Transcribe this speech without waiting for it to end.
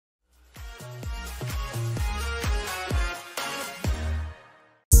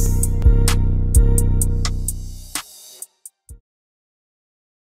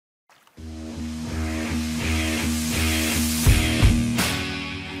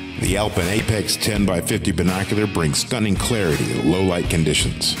The Alpen Apex 10x50 binocular brings stunning clarity in low light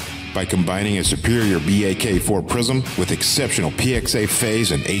conditions. By combining a superior BAK4 prism with exceptional PXA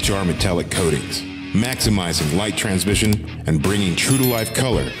phase and HR metallic coatings, maximizing light transmission and bringing true-to-life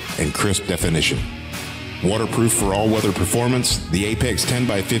color and crisp definition. Waterproof for all-weather performance, the Apex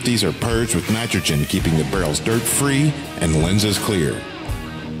 10x50s are purged with nitrogen, keeping the barrels dirt-free and lenses clear.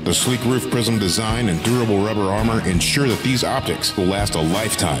 The sleek roof prism design and durable rubber armor ensure that these optics will last a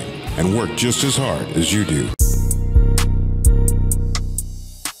lifetime and work just as hard as you do.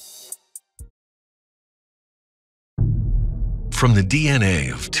 From the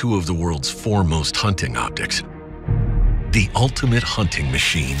DNA of two of the world's foremost hunting optics, the ultimate hunting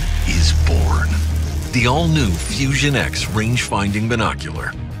machine is born. The all-new Fusion X range-finding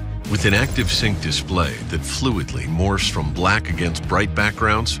binocular. With an active sync display that fluidly morphs from black against bright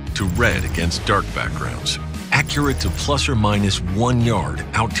backgrounds to red against dark backgrounds. Accurate to plus or minus 1 yard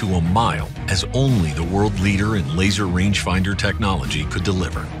out to a mile, as only the world leader in laser rangefinder technology could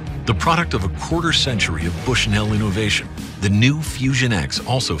deliver. The product of a quarter-century of Bushnell innovation, the new Fusion X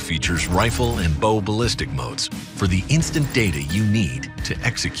also features rifle and bow ballistic modes for the instant data you need to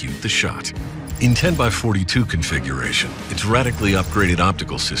execute the shot. In 10x42 configuration, its radically upgraded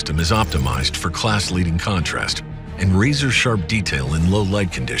optical system is optimized for class-leading contrast and razor-sharp detail in low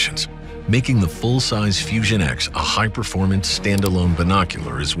light conditions, making the full-size Fusion X a high-performance standalone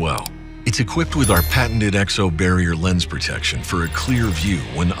binocular as well. It's equipped with our patented exo barrier lens protection for a clear view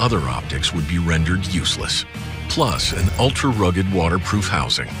when other optics would be rendered useless. Plus an ultra-rugged waterproof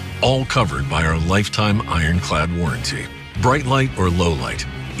housing, all covered by our lifetime ironclad warranty. Bright light or low light,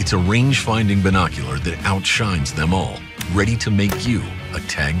 it's a range-finding binocular that outshines them all, ready to make you a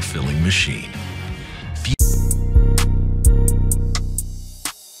tag-filling machine.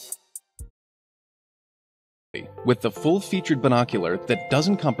 With the full-featured binocular that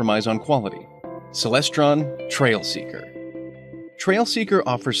doesn't compromise on quality. Celestron Trail Seeker. Trail Seeker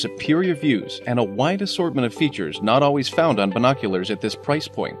offers superior views and a wide assortment of features not always found on binoculars at this price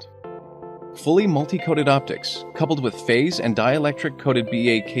point. Fully multi-coated optics, coupled with phase and dielectric-coated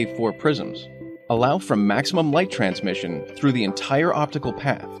BAK4 prisms, allow for maximum light transmission through the entire optical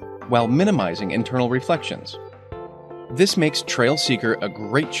path, while minimizing internal reflections. This makes Trail Seeker a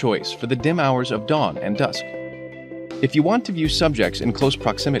great choice for the dim hours of dawn and dusk. If you want to view subjects in close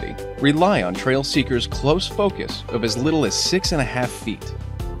proximity, rely on Trail Seeker's close focus of as little as 6.5 feet.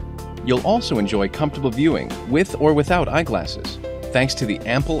 You'll also enjoy comfortable viewing with or without eyeglasses, thanks to the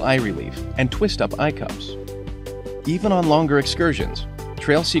ample eye relief and twist-up eye cups. Even on longer excursions,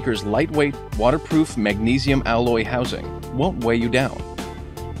 Trail Seeker's lightweight, waterproof magnesium alloy housing won't weigh you down.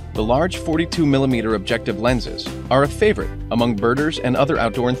 The large 42mm objective lenses are a favorite among birders and other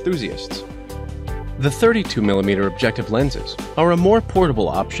outdoor enthusiasts. The 32mm objective lenses are a more portable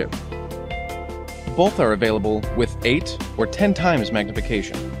option. Both are available with 8 or 10 times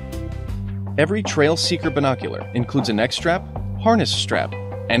magnification. Every Trail Seeker binocular includes a neck strap, harness strap,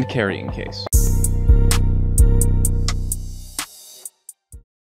 and carrying case.